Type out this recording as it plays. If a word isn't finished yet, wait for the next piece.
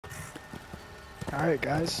Alright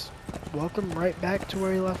guys, welcome right back to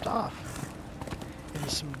where we left off. In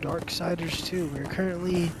some Darksiders 2. We're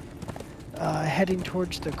currently heading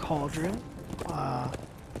towards the Cauldron.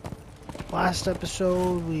 Last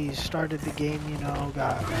episode we started the game, you know,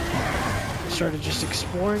 started just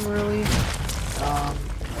exploring really. And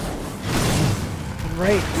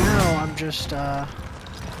right now I'm just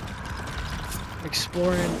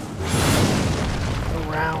exploring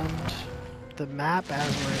around the map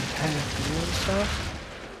as we're heading through and stuff.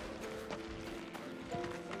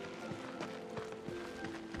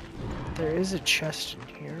 There is a chest in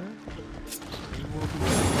here, so we will be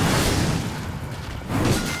getting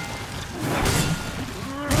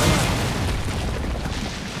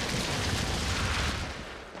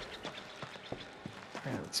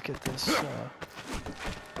Alright, let's get this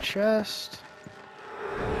chest.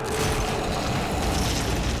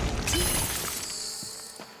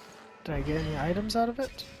 Did I get any items out of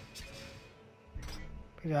it?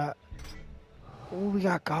 We got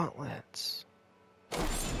gauntlets.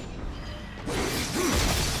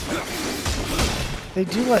 They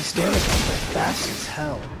do less damage, but they're fast as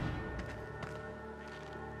hell.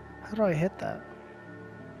 How do I hit that?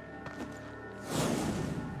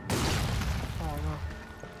 Oh no.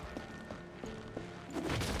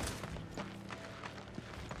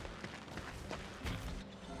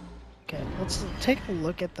 Okay, let's take a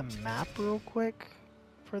look at the map real quick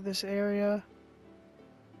for this area.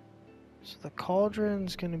 So the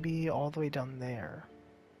cauldron's gonna be all the way down there.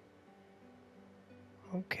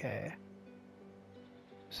 Okay.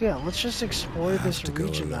 So yeah, let's just explore this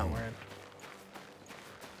region that we're in.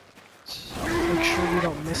 So make sure we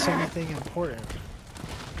don't miss anything important.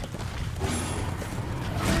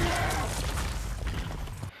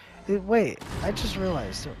 Wait, I just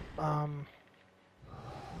realized,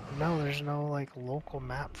 no, there's no like local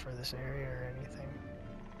map for this area or anything.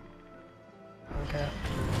 Okay.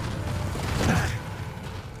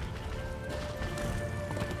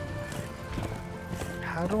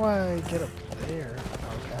 How do I get up there?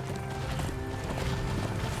 Okay.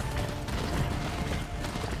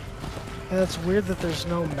 Yeah, that's weird that there's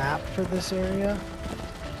no map for this area.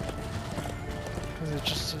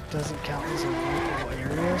 Because it doesn't count as a local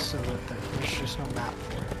area, so that there's just no map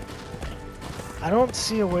for it. I don't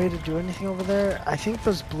see a way to do anything over there. I think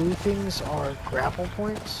those blue things are grapple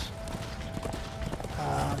points.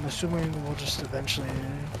 I'm assuming we'll just eventually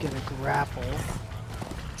get a grapple.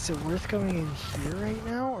 Is it worth going in here right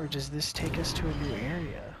now, or does this take us to a new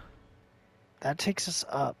area? That takes us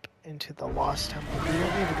up into the Lost Temple. We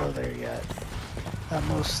don't need to go there yet.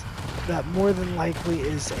 That more than likely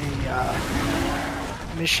is a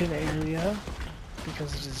mission area,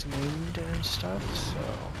 because it is named and stuff, so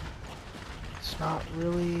it's not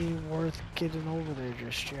really worth getting over there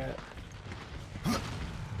just yet.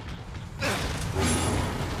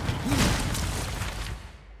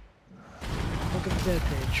 Look at the dead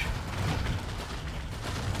page.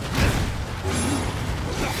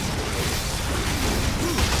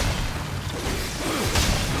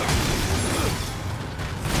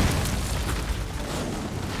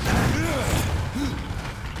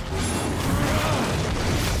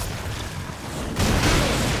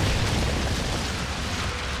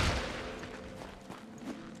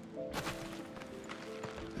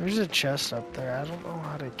 There's a chest up there. I don't know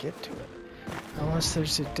how to get to it. Unless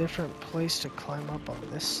there's a different place to climb up on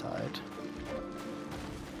this side.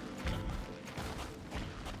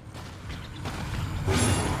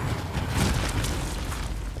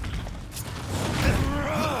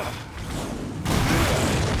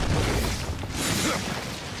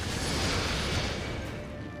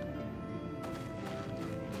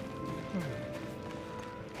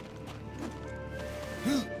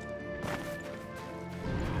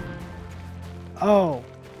 Oh!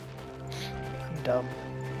 I'm dumb.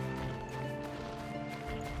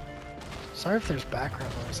 Sorry if there's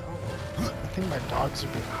background noise. I don't know. I think my dogs are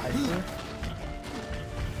being hyper.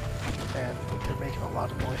 And they're making a lot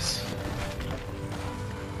of noise.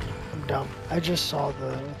 I'm dumb. I just saw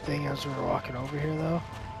the thing as we were walking over here though.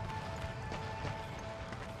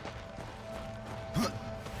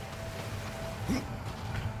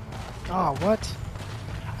 Oh, what?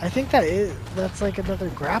 I think that's like another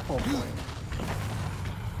grapple point.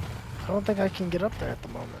 I don't think I can get up there at the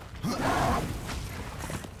moment.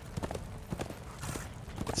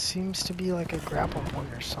 It seems to be like a grapple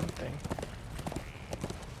point or something.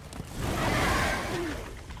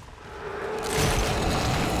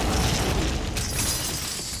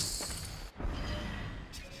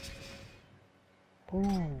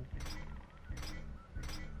 Ooh.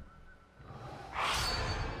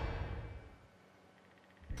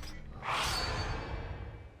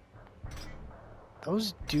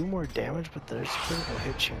 Those do more damage, but there's critical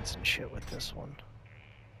hit chance and shit with this one.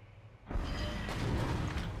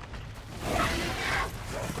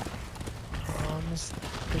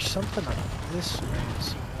 There's something on this one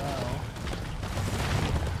as well.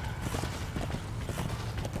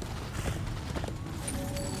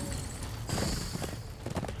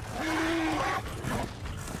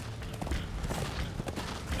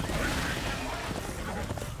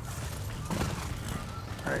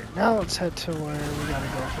 Alright, now let's head to where we gotta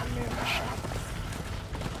go for the main mission,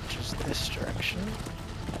 which is this direction.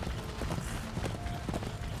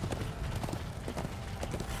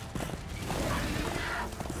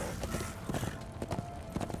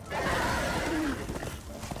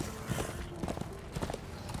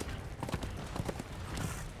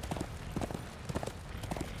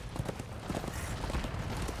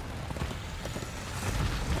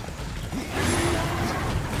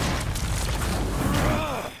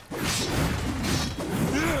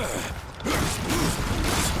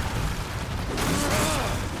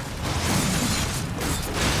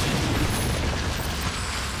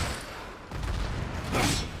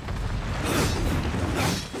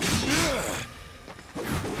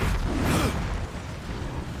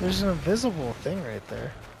 There's an invisible thing right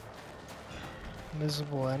there.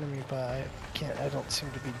 Invisible enemy, but I don't seem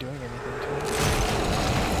to be doing anything to it.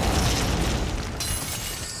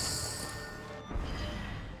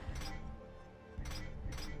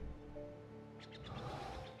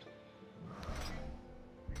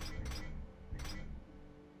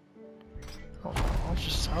 Oh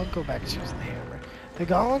no, I'll go back to using the hammer. The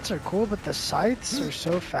gauntlets are cool, but the scythes are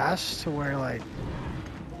so fast to where, like,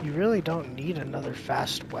 you really don't need another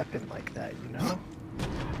fast weapon like that, you know?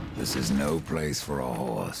 This is no place for a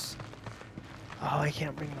horse. Oh, I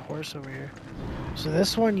can't bring the horse over here. So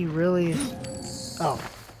this one you really... Oh.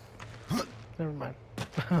 Never mind.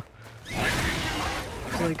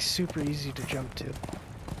 It's like super easy to jump to.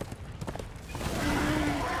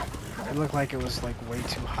 It looked like it was like way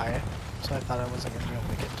too high, so I thought I wasn't going to be able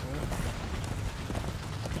to get to it.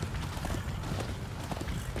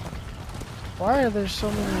 Why are there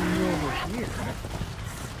so many of you over here?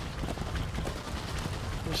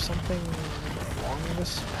 There's something along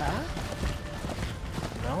this path?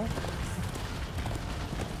 No?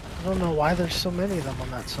 I don't know why there's so many of them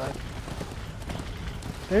on that side.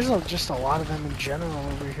 There's just a lot of them in general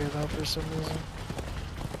over here though for some reason.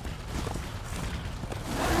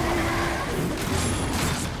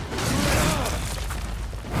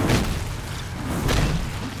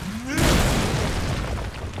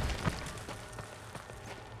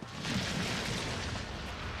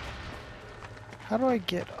 How do I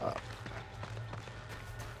get up?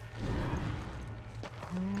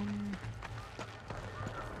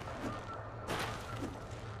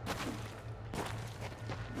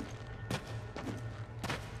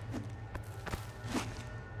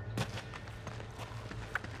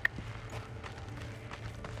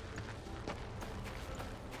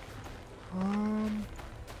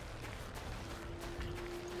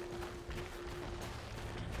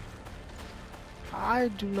 I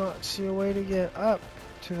do not see a way to get up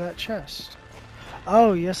to that chest.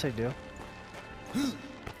 Oh, yes I do.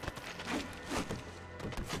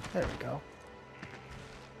 There we go.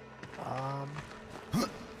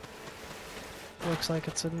 Looks like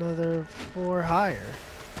it's another floor higher.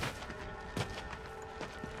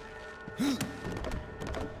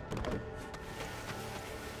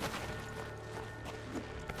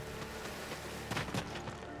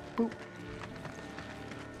 Boop.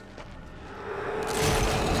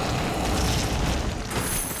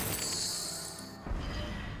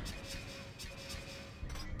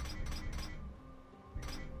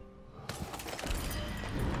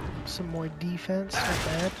 Some more defense with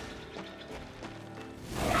that.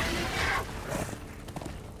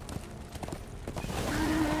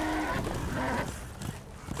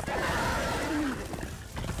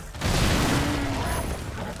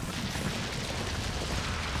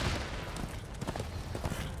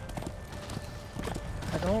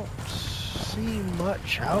 I don't see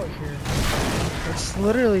much out here. It's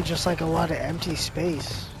literally just like a lot of empty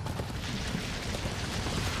space.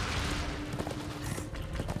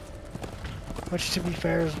 Which, to be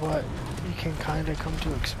fair, is what you can kind of come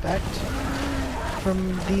to expect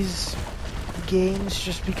from these games,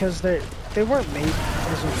 just because they weren't made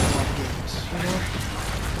as open world games, you know?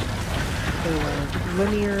 They were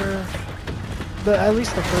linear, but at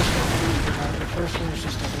least the first one, the first one was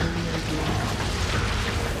just a linear game.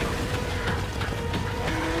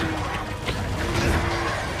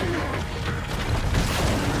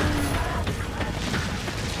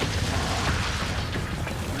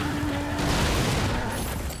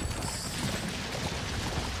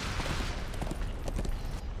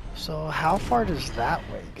 So how far does that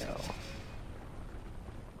way go?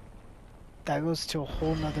 That goes to a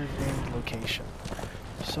whole nother named location.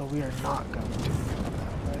 So we are not going to go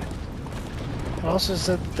that way. It also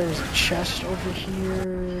said that there's a chest over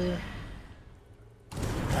here.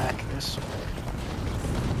 Back this way.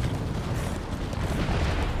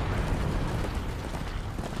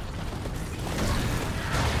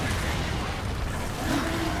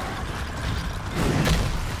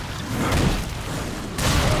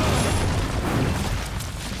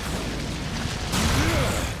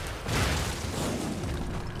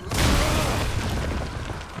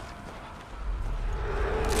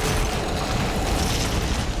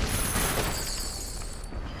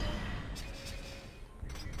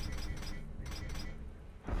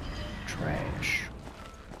 Trash.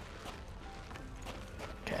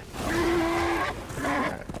 Okay.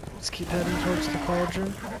 Alright, let's keep heading towards the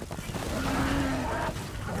cauldron.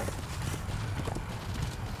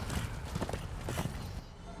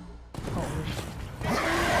 Oh,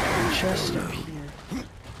 there's a chest up here.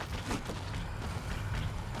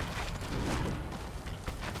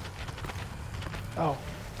 Oh.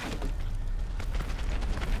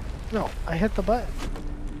 No, I hit the button.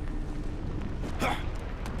 There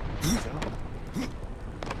we go.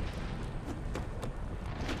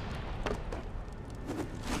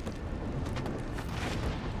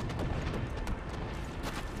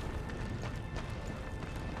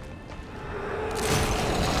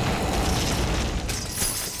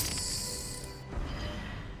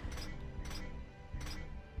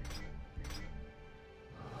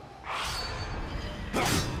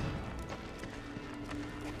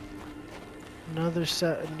 Another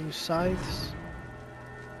set of new scythes.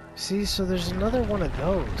 See, so there's another one of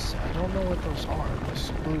those. I don't know what those are.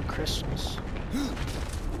 Those blue crystals.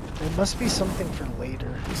 There must be something for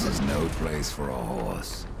later. This is no place for a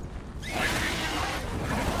horse.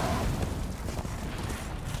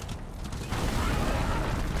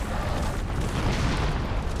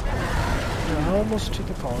 We're almost to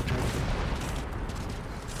the cauldron.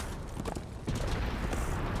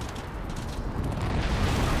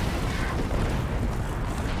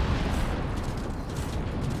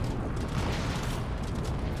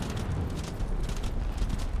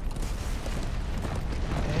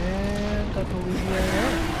 I believe we are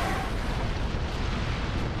right.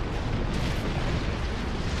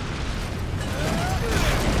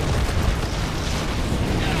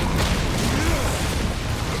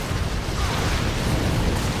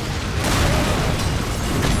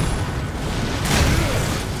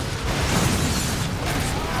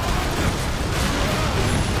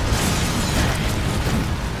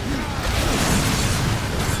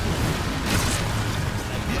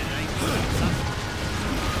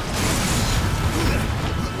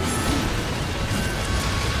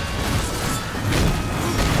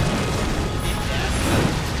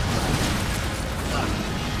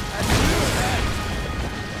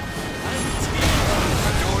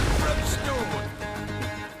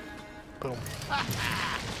 Boom.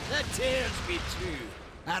 The tears be true.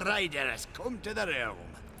 A rider has come to the realm.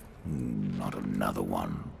 Not another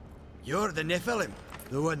one. You're the Nephilim,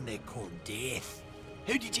 the one they call Death.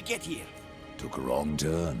 How did you get here? Took a wrong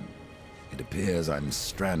turn. It appears I'm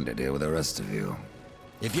stranded here with the rest of you.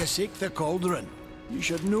 If you seek the Cauldron, you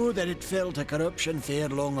should know that it fell to corruption fair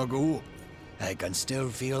long ago. I can still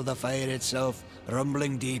feel the fire itself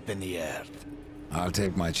rumbling deep in the earth. I'll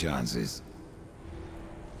take my chances.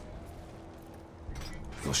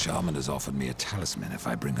 Your shaman has offered me a talisman if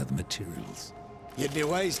I bring her the materials. You'd be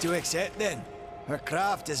wise to accept then. Her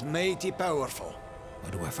craft is mighty powerful.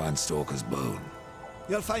 Where do I find Stalker's bone?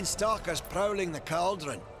 You'll find stalkers prowling the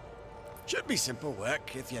Cauldron. Should be simple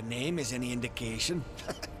work if your name is any indication.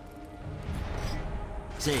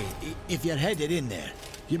 Say, if you're headed in there,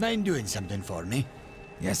 you mind doing something for me?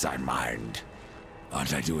 Yes, I mind.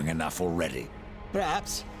 Aren't I doing enough already?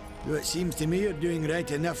 Perhaps. Though it seems to me you're doing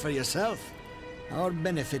right enough for yourself. Our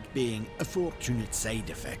benefit being a fortunate side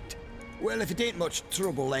effect. Well, if it ain't much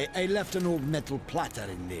trouble, I left an old metal platter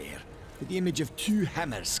in there, with the image of 2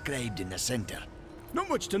 hammers scribed in the center. Not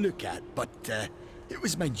much to look at, but it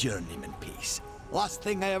was my journeyman piece. Last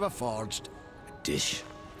thing I ever forged. A dish?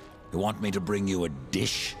 You want me to bring you a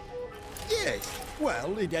dish? Yes,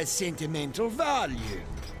 well, it has sentimental value.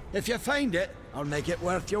 If you find it, I'll make it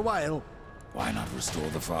worth your while. Why not restore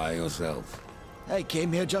the fire yourself? I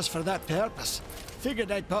came here just for that purpose.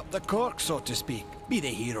 Figured I'd pop the cork, so to speak, be the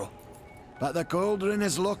hero. But the cauldron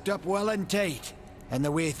is locked up well and tight, and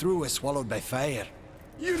the way through is swallowed by fire.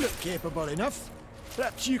 You look capable enough.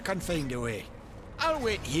 Perhaps you can find a way. I'll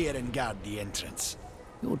wait here and guard the entrance.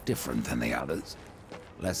 You're different than the others.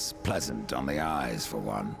 Less pleasant on the eyes, for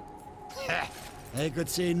one. I could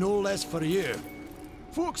say no less for you.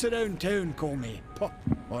 Folks around town call me Pup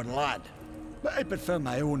or Lad, but I prefer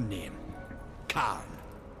my own name. Karn.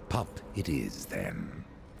 Pup it is, then.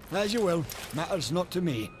 As you will. Matters not to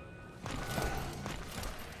me.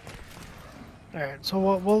 Alright, so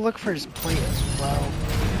we'll look for his plate as well.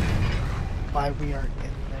 Why we aren't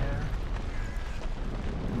in there.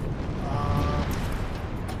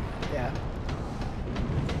 Yeah.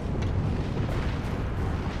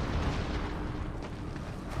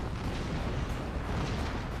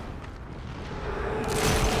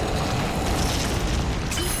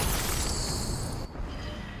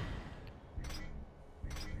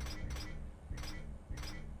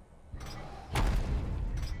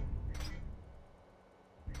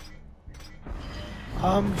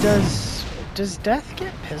 Does Death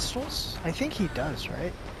get pistols? I think he does,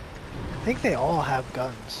 right? I think they all have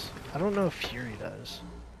guns. I don't know if Fury does.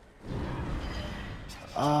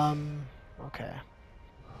 Okay.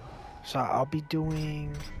 So I'll be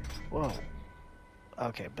doing... Whoa.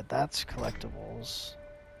 Okay, but that's collectibles.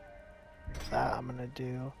 That I'm gonna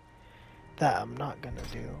do. That I'm not gonna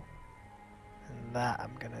do. And that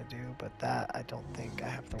I'm gonna do, but that I don't think I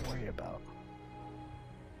have to worry about.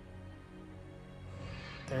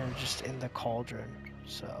 They're just in the cauldron,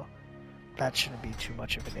 so that shouldn't be too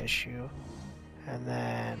much of an issue. And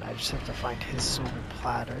then I just have to find his silver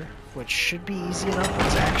platter, which should be easy enough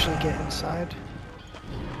once I actually get inside.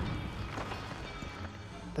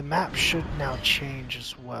 The map should now change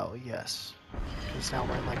as well, yes. Because now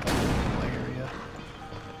we're in like a little area.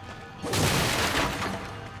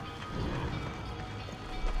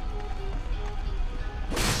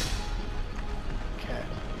 Okay.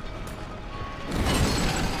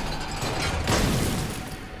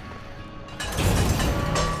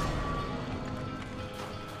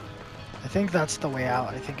 I think that's the way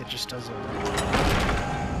out. I think it just doesn't work.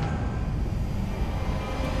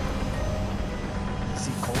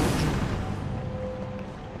 See CAULDRON.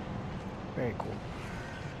 Very cool.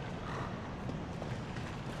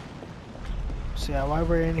 So yeah, while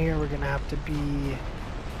we're in here, we're gonna have to be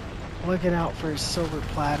looking out for silver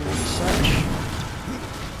platter and such.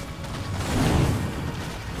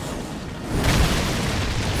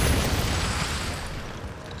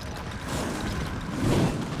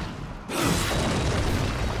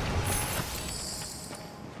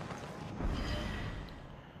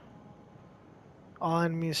 All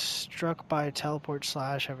enemies struck by a teleport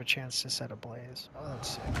slash have a chance to set ablaze. Oh, that's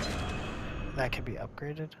sick. That can be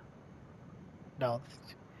upgraded? No.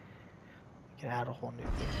 You can add a whole new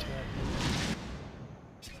thing to it.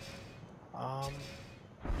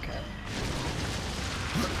 Okay.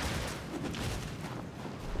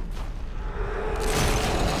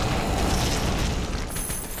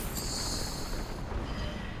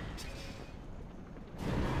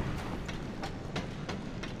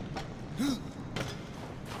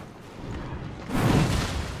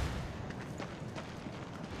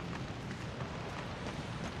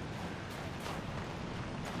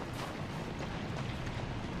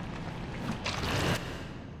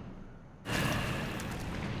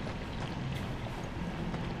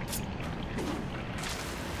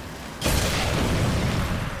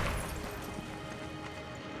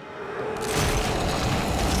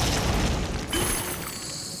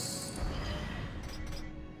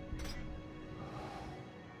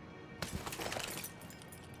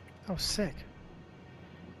 Oh, sick.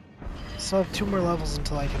 Still have 2 more levels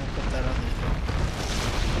until I can equip that other thing.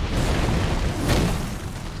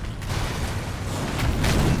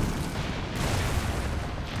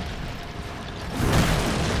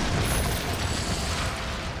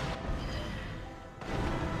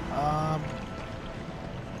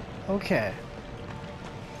 Okay.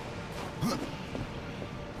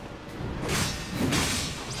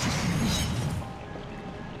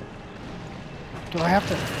 Do I have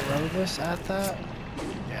to throw this at that?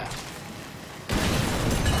 Yeah.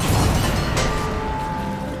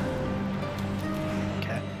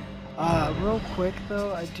 Okay. Real quick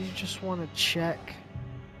though, I do just want to check.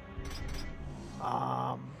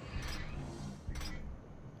 I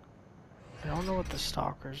don't know what the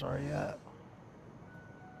stalkers are yet.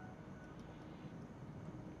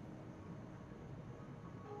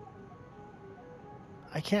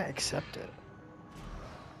 I can't accept it.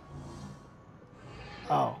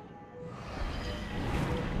 Oh.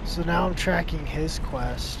 So now I'm tracking his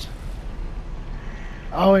quest.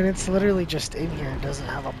 Oh, and it's literally just in here. It doesn't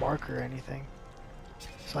have a marker or anything.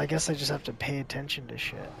 So I guess I just have to pay attention to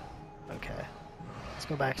shit. Okay. Let's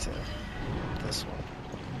go back to this one.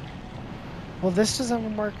 Well, this doesn't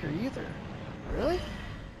have a marker either. Really?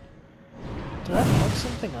 Did I fuck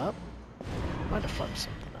something up? Might have fucked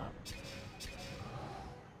something up.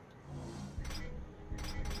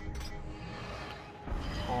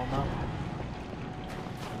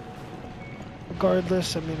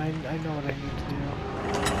 regardless, I mean, I know what I need to do.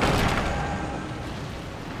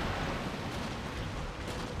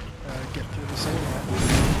 Get through this anyway.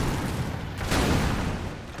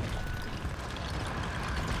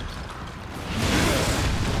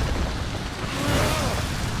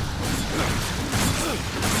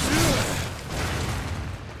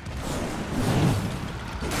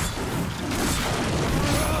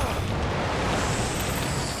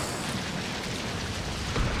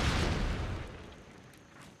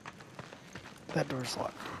 That door's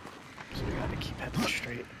locked, so we gotta keep heading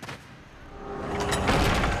straight.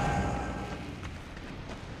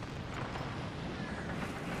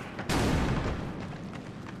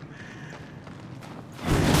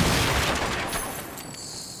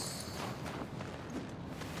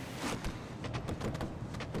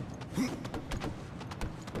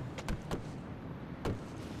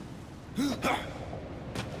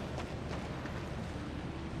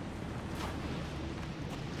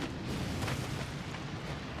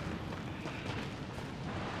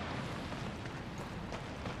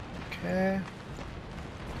 Okay.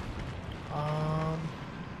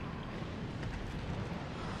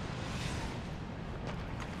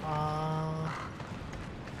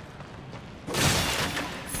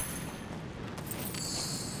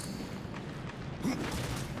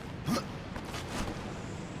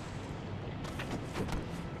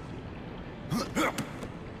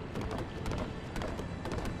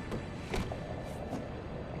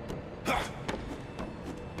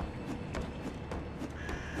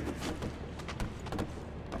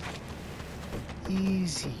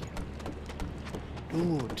 Easy.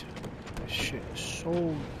 Dude, this shit is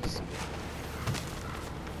so easy.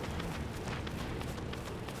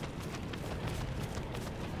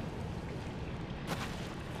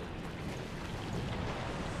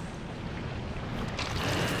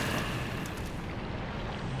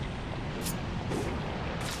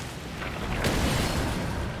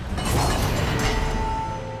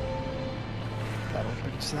 That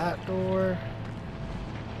opens that door.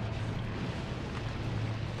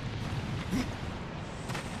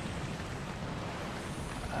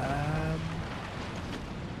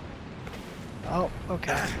 Oh,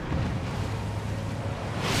 okay.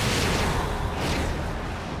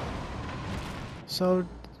 So,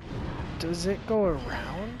 does it go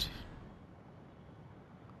around?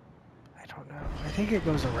 I don't know. I think it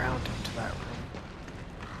goes around into that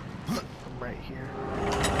room. From right here.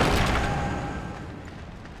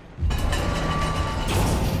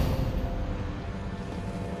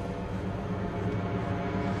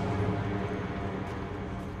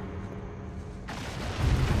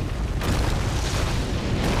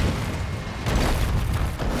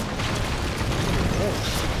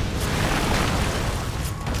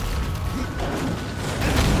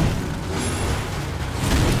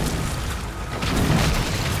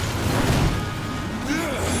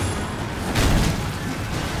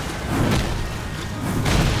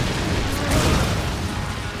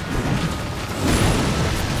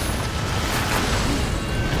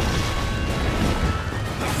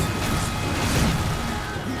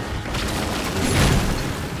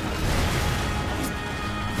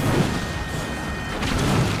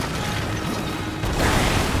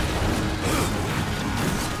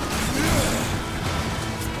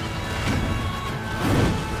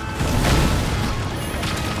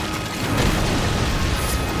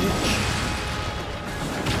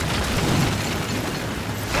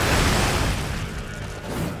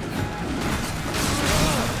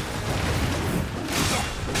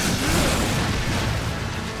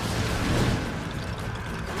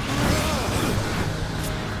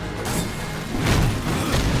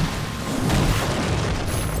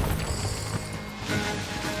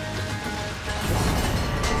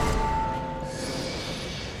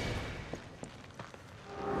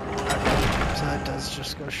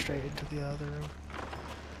 Just go straight into the other room.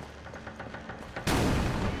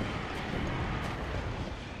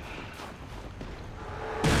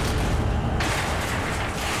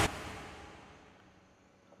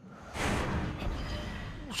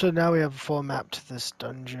 So now we have a full map to this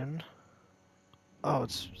dungeon. Oh,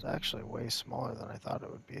 it's actually way smaller than I thought it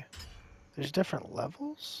would be. There's different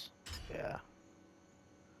levels? Yeah.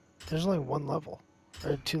 There's only one level.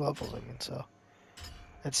 Or 2 levels, I mean, so.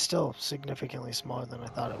 It's still significantly smaller than I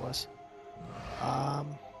thought it was.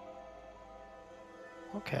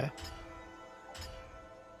 Okay.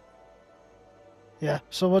 Yeah,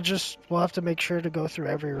 so we'll have to make sure to go through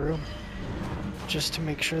every room. Just to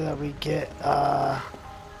make sure that we get,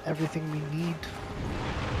 everything we need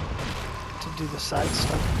to do the side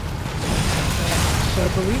stuff. So I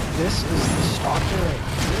believe this is the stalker right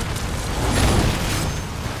here.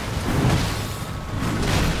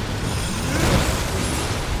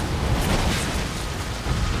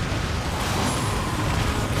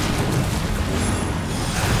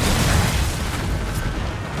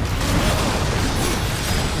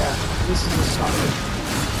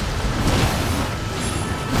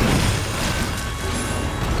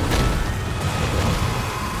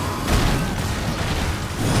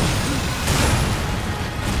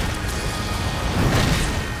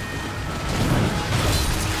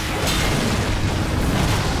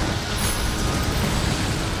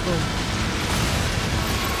 Boom.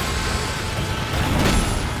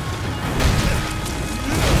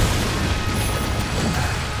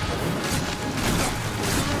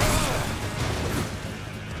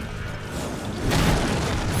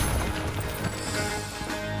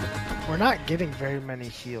 We're not getting very many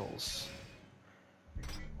heals,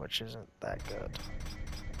 which isn't that good.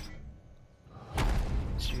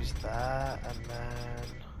 Let's use that and then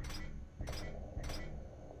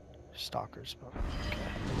Stalker's bow. Okay.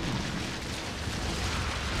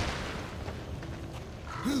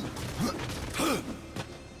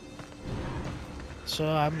 So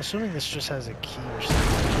I'm assuming this just has a key or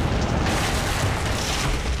something.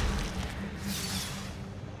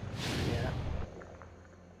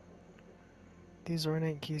 These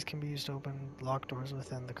ornate keys can be used to open locked doors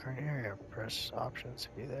within the current area. Press options to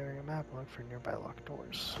view the area map and look for nearby locked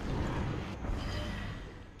doors.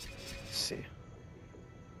 Let's see.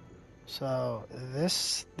 So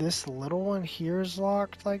this little one here is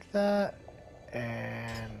locked like that,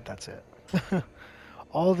 and that's it.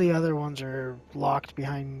 All the other ones are locked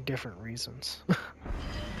behind different reasons.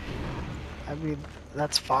 I mean,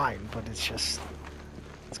 that's fine, but it's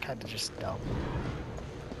kind of just dumb.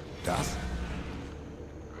 Das.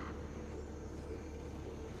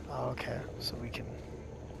 Okay, so we can.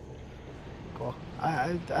 Cool.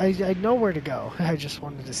 I know where to go. I just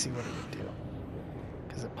wanted to see what it would do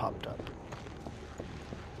because it popped up.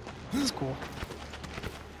 That's cool.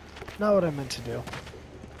 Not what I meant to do.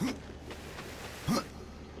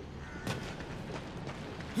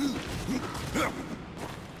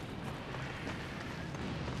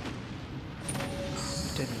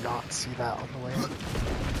 Did not see that on the way in.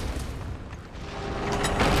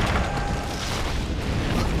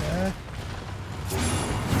 Okay.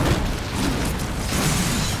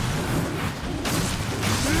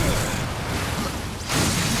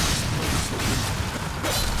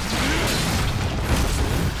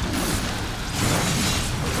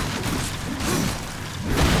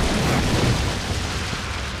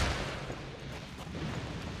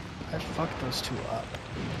 I fucked those two up.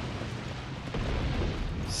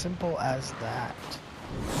 Simple as that.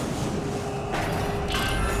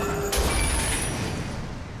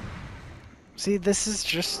 See, this is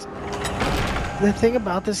just the thing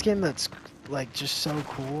about this game that's like just so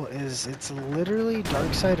cool is it's literally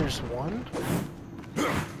Darksiders 1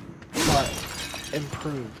 but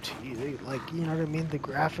improved. Like, you know what I mean? The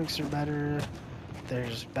graphics are better,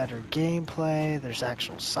 there's better gameplay, there's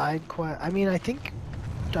actual side quests. I mean, I think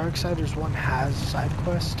Darksiders 1 has side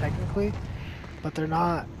quests technically, but they're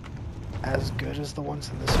not as good as the ones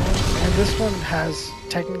in this one. And this one has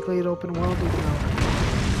technically an open world, even though,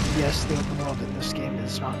 yes, the open world in this game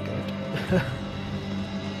is not good.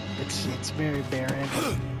 It's very barren.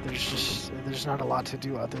 There's not a lot to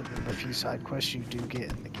do other than the few side quests you do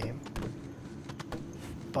get in the game.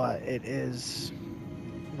 But it is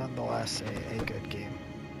nonetheless a good game.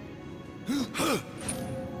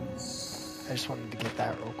 I just wanted to get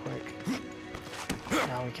that real quick.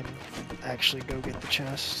 Now we can actually go get the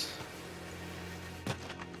chest.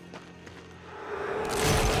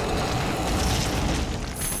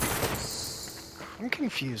 I'm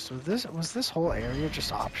confused. Was this whole area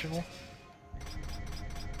just optional?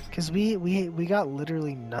 Because we got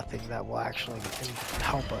literally nothing that will actually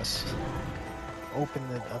help us open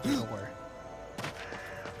the other door.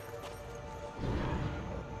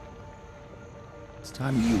 It's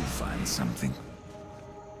time you find something.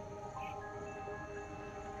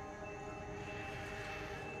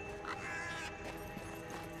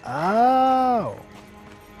 Oh!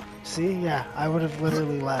 See, yeah, I would have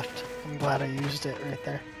literally left. I'm glad I used it right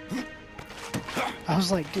there. I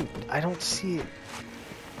was like, dude, I don't see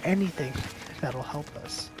anything that'll help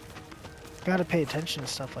us. Gotta pay attention to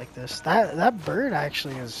stuff like this. That bird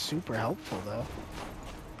actually is super helpful, though.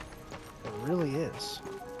 It really is.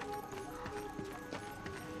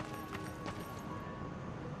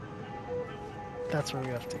 That's where we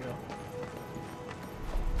have to go.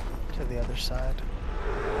 To the other side.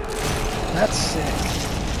 That's sick.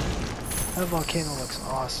 That volcano looks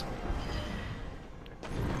awesome.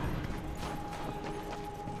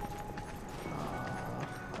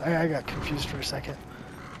 I got confused for a second.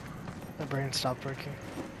 My brain stopped working.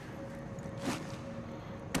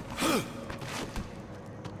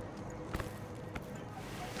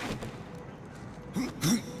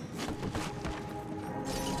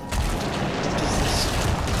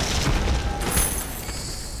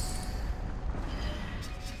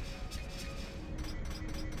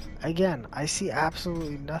 Again, I see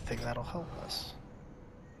absolutely nothing that'll help us.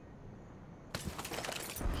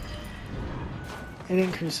 It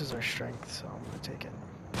increases our strength, so I'm gonna take it.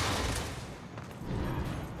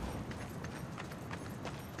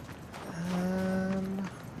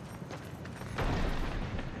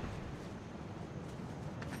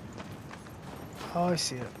 Oh, I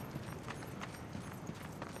see it.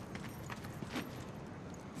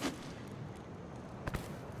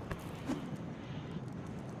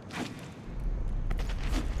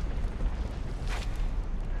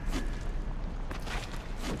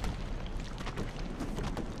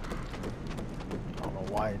 I don't know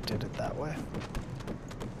why it did it that way.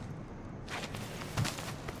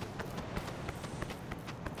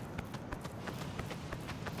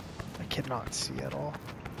 I cannot see at all.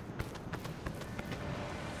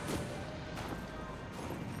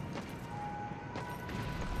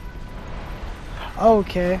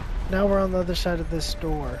 Okay, now we're on the other side of this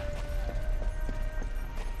door.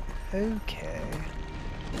 Okay.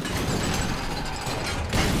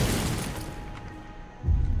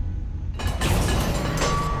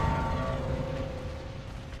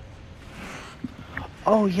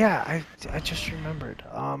 Oh yeah, I just remembered.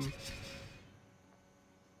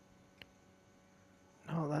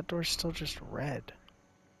 No, that door's still just red.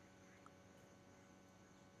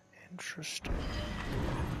 Interesting.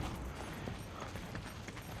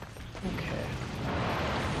 Okay.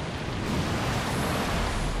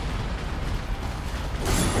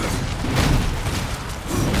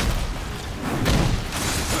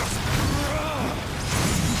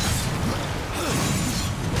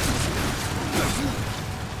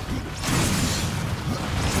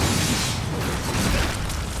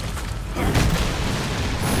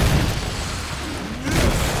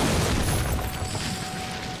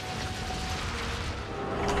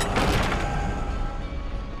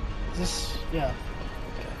 This, yeah.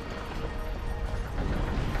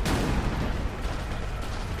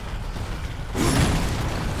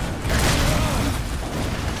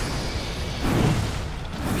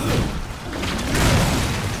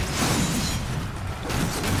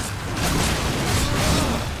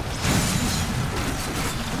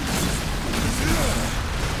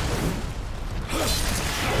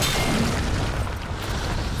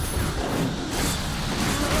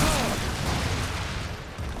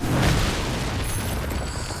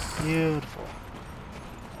 Beautiful.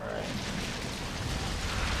 Alright.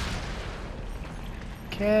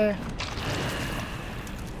 Okay.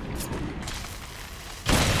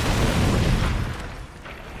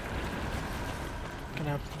 Gonna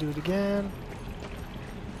have to do it again.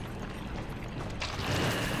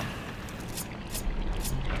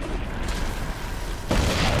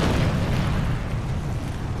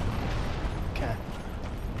 Okay.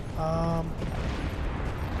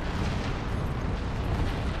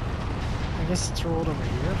 I guess it's rolled over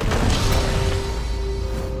here first.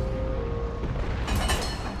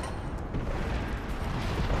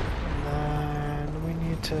 And then we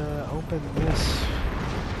need to open this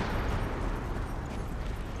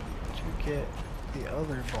to get the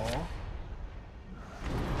other ball.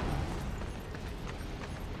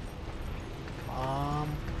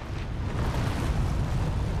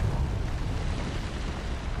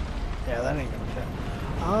 Yeah, that ain't gonna fit.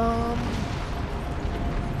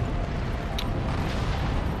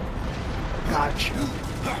 Gotcha.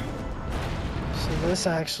 So this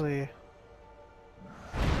actually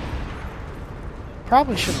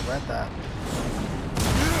probably should have read that.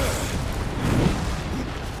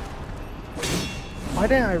 Why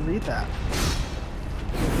didn't I read that?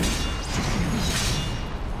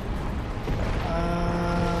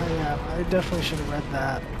 Yeah, I definitely should have read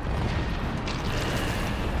that.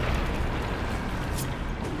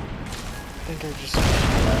 I think I just read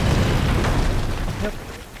that. Yep.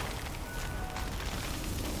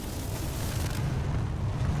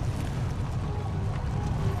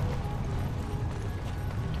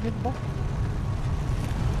 Give me the ball.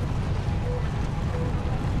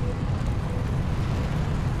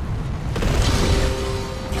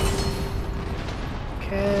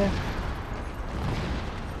 Okay.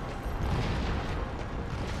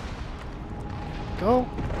 Go.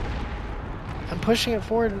 I'm pushing it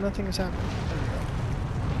forward and nothing is happening. There we go.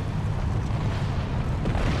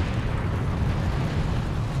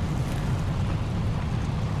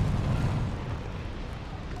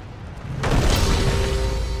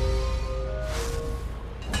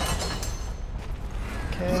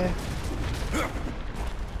 Okay.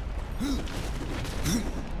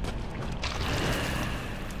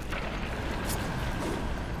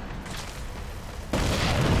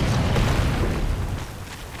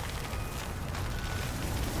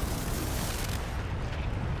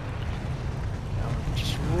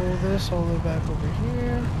 This all the way back over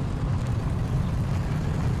here.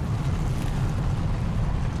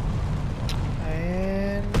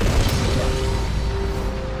 And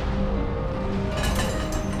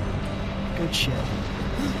good shit.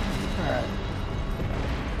 Alright.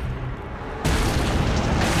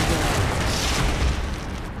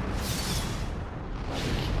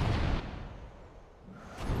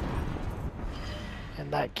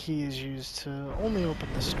 and that key is used to only open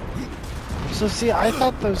this door. So see, I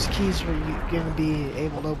thought those keys were going to be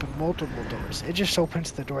able to open multiple doors. It just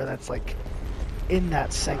opens the door that's like in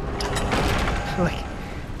that segment. Like,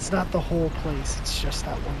 it's not the whole place, it's just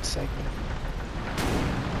that one segment.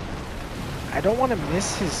 I don't want to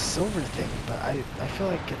miss his silver thing, but I feel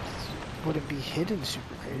like it wouldn't be hidden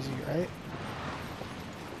super crazy, right?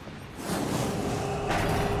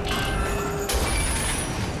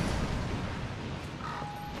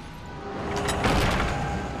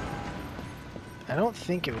 I don't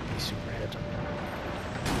think it would be super hidden.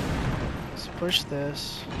 Let's push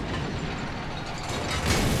this.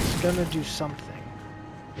 It's gonna do something.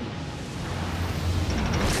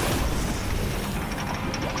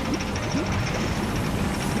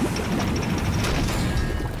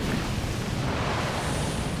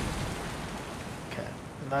 Okay,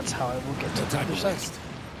 and that's how I will get to the other side.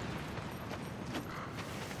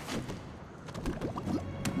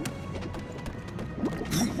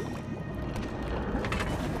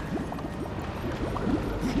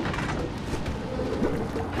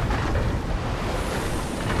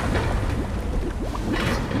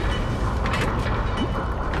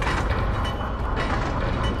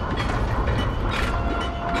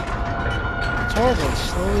 Horrible. It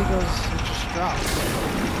slowly goes, it just drops.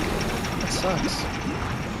 That sucks.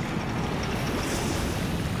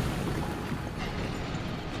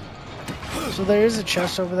 So there is a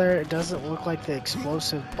chest over there. It doesn't look like the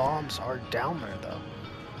explosive bombs are down there though.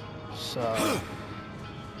 So,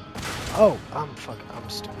 oh, I'm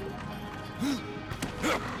stupid.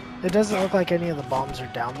 It doesn't look like any of the bombs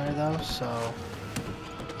are down there though, so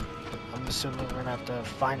I'm assuming we're gonna have to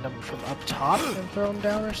find them from up top and throw them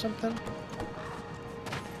down or something.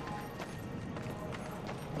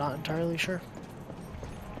 Not entirely sure.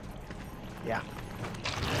 Yeah.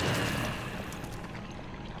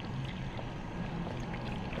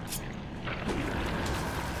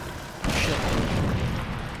 Shit.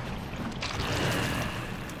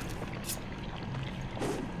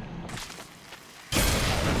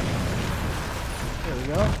 There we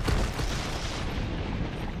go.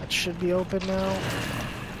 That should be open now.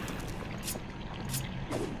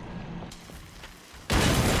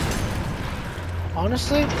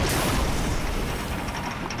 Honestly, I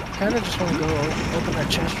kind of just want to go open that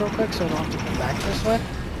chest real quick so I don't have to come back this way.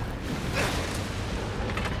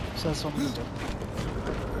 So that's what I'm going to do.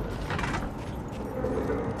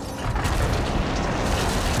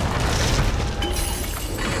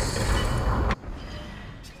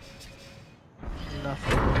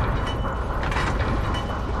 Nothing.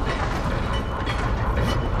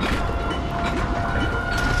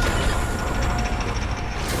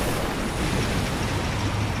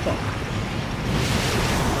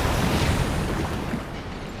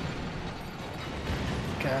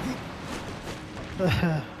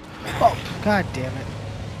 Oh, god damn it.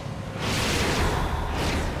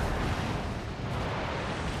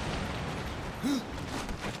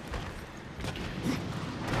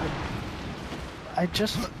 I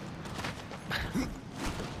just... Okay,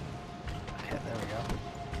 there we go.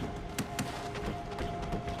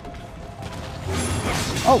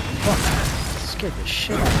 Oh, fuck. Scared the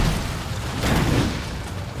shit out of me.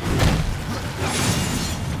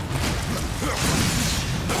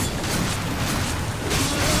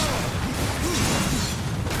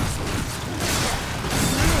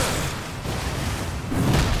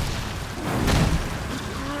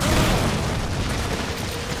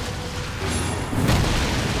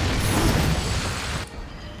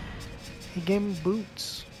 He gave me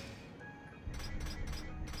boots.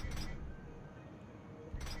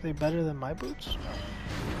 Are they better than my boots?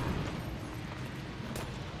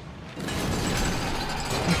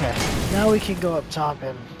 Okay, now we can go up top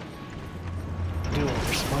and do what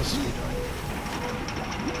we're supposed to be doing.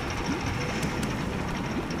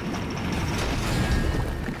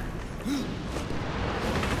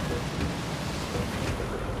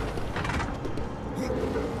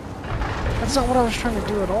 That's not what I was trying to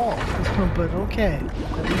do at all, but okay,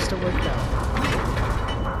 at least it worked out.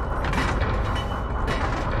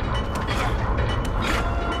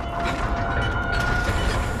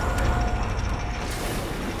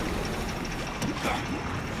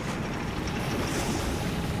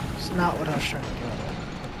 It's not what I was trying to do at all.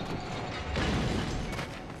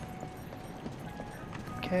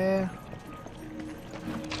 Okay.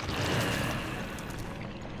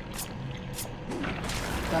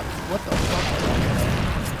 What the fuck?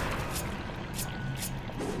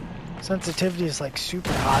 Sensitivity is like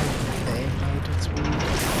super high in the aim mode, it's weird.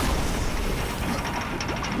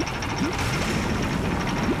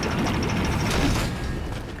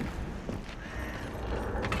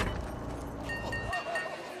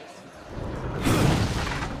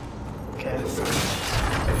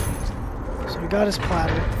 got his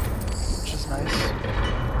platter, which is nice.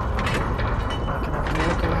 I'm not gonna have to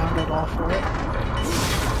look around at all for it.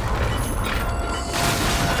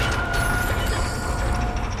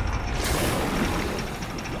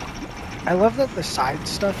 I love that the side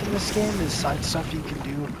stuff in this game is side stuff you can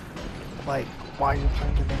do, like, while you're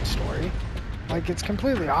playing the main story. Like, it's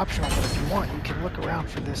completely optional, but if you want, you can look around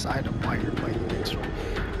for this item while you're playing the main story.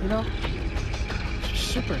 You know? It's just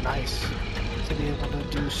super nice to be able to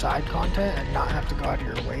do side content and not have to go out of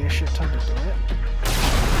your way a shit ton to do it.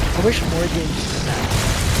 I wish more games did that.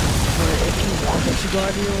 Where if you wanted to go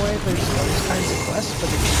out of your way, there's those kinds of quests, but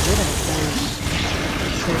if you didn't,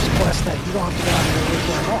 there's quests that you don't have to go out of your way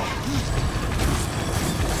for at all.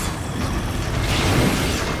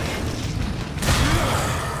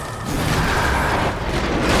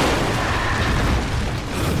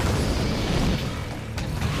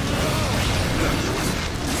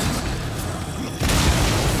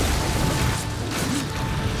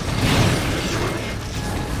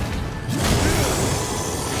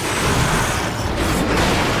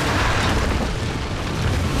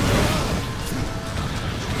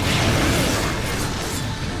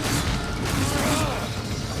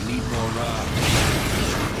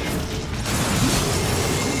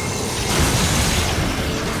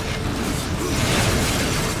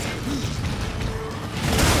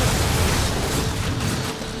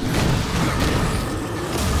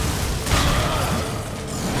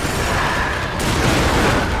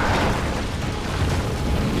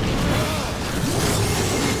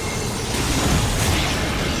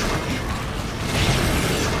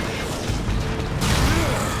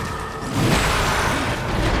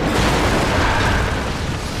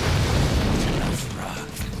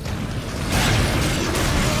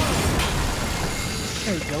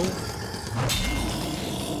 There you go.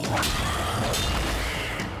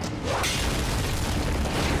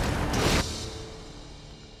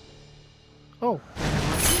 Oh.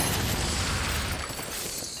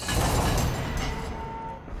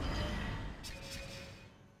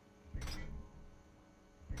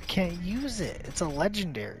 I can't use it. It's a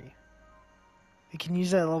legendary. You can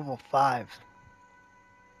use that at level 5.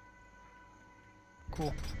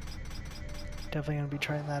 Cool. Definitely gonna be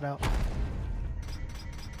trying that out.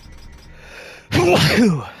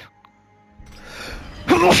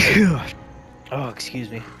 Oh, excuse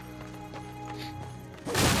me.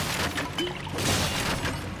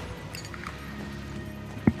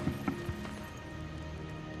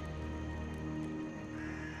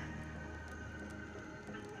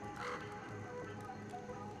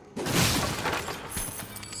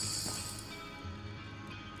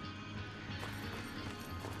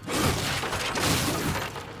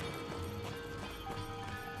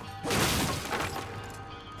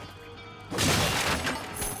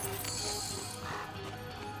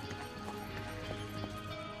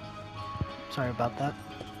 Sorry about that.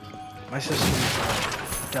 My sister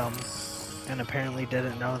was dumb and apparently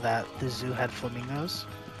didn't know that the zoo had flamingos.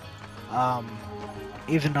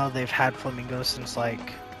 Even though they've had flamingos since,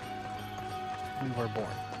 like, we were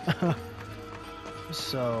born.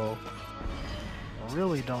 So, I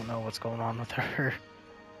really don't know what's going on with her.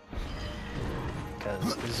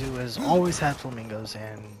 Because the zoo has always had flamingos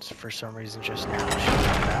and for some reason just now she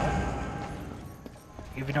found out.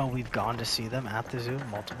 Even though we've gone to see them at the zoo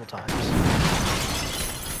multiple times.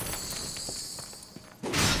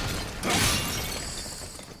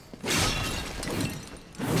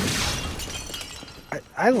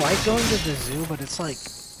 I like going to the zoo, but it's like,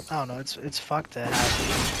 I don't know, it's fucked to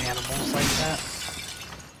have animals like that.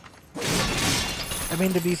 I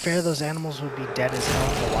mean, to be fair, those animals would be dead as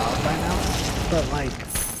hell in the wild by now, but like,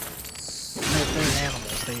 they're animals.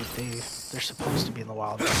 They're supposed to be in the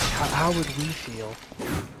wild. How would we feel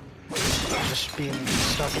just being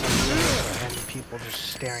stuck in a zoo and people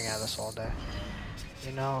just staring at us all day?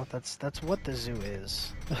 You know, that's what the zoo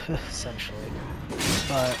is, essentially.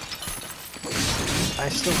 But I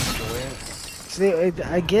still enjoy it. See,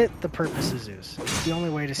 I get the purpose of zoos. It's the only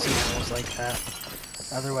way to see animals like that.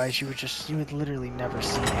 Otherwise, you would literally never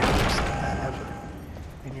see animals like that ever.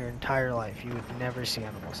 In your entire life, you would never see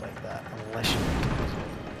animals like that unless you went to the zoo.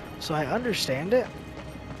 So I understand it.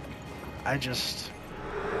 Zoos are just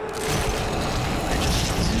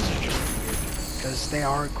weird because they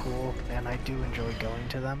are cool and I do enjoy going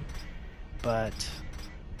to them, but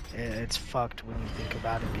it's fucked when you think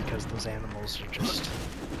about it because those animals are just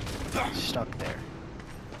stuck there,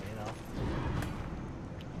 you know?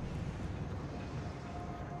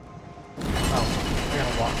 Oh, we're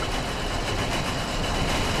gonna walk.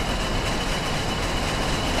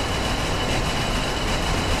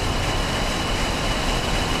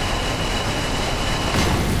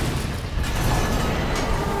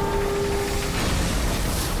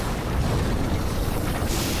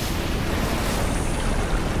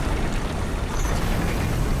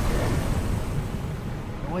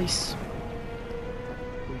 Nice.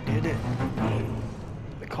 We did it.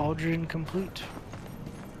 The cauldron complete.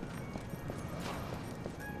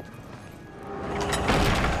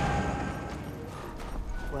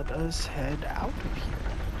 Let us head out of here.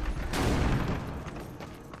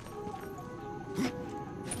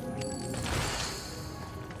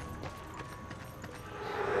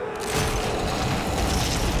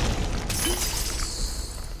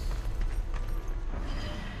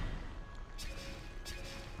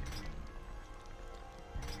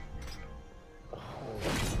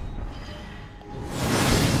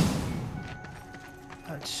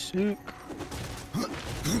 That's sick.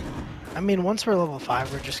 I mean, once we're level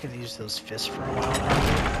 5, we're just gonna use those fists for a while,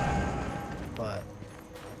 probably. But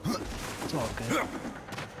it's all good.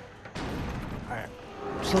 Alright,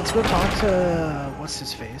 so let's go talk to what's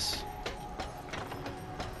his face.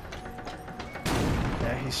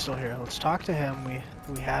 Yeah, he's still here. Let's talk to him.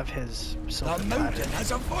 We have his silver The mountain platter.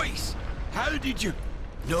 has a voice. How did you?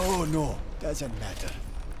 No, doesn't matter.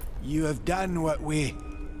 You have done what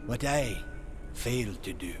I failed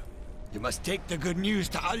to do. You must take the good news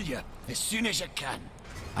to Alya as soon as you can.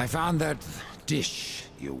 I found that dish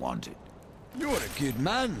you wanted. You're a good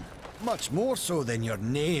man. Much more so than your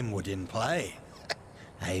name would imply.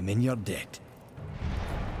 I'm in your debt.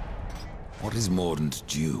 What is Mordant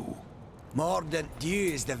Dew? Mordant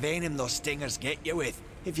Dew is the venom those stingers get you with,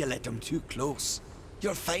 if you let them too close.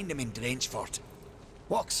 You'll find them in Drenchfort.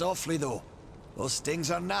 Walk softly, though. Those stings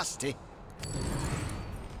are nasty.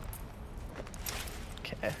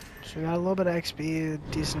 Okay, so we got a little bit of XP, a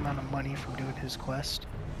decent amount of money from doing his quest.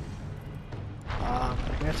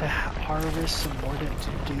 We have to harvest some Mordant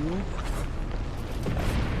Dew.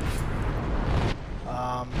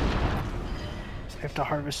 We have to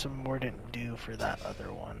harvest some Mordant Dew for that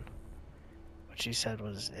other one, which he said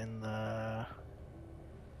was in the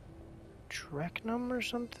Treknum or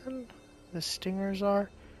something. The stingers are,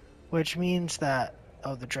 which means that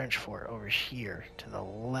the Drenchfort over here to the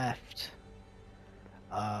left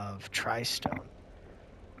of Tristone,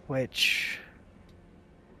 which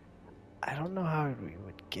I don't know how we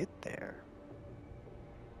would get there.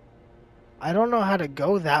 I don't know how to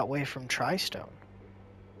go that way from Tristone.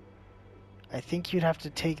 I think you'd have to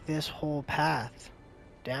take this whole path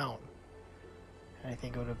down, and I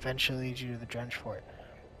think it would eventually lead you to the Drenchfort.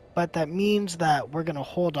 But that means that we're gonna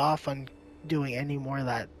hold off on doing any more of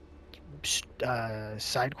that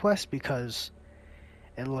side quest, because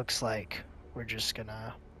it looks like we're just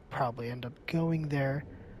gonna probably end up going there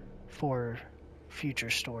for future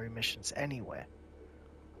story missions anyway.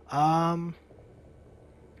 Yeah,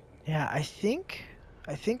 I think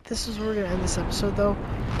this is where we're gonna end this episode, though.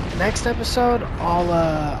 Next episode,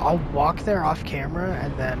 I'll walk there off camera,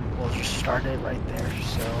 and then we'll just start it right there.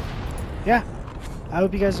 So, yeah. I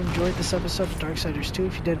hope you guys enjoyed this episode of Darksiders 2.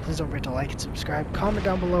 If you did, please don't forget to like and subscribe. Comment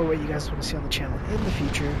down below what you guys want to see on the channel in the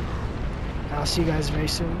future. And I'll see you guys very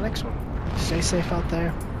soon in the next one. Stay safe out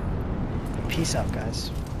there. Peace out, guys.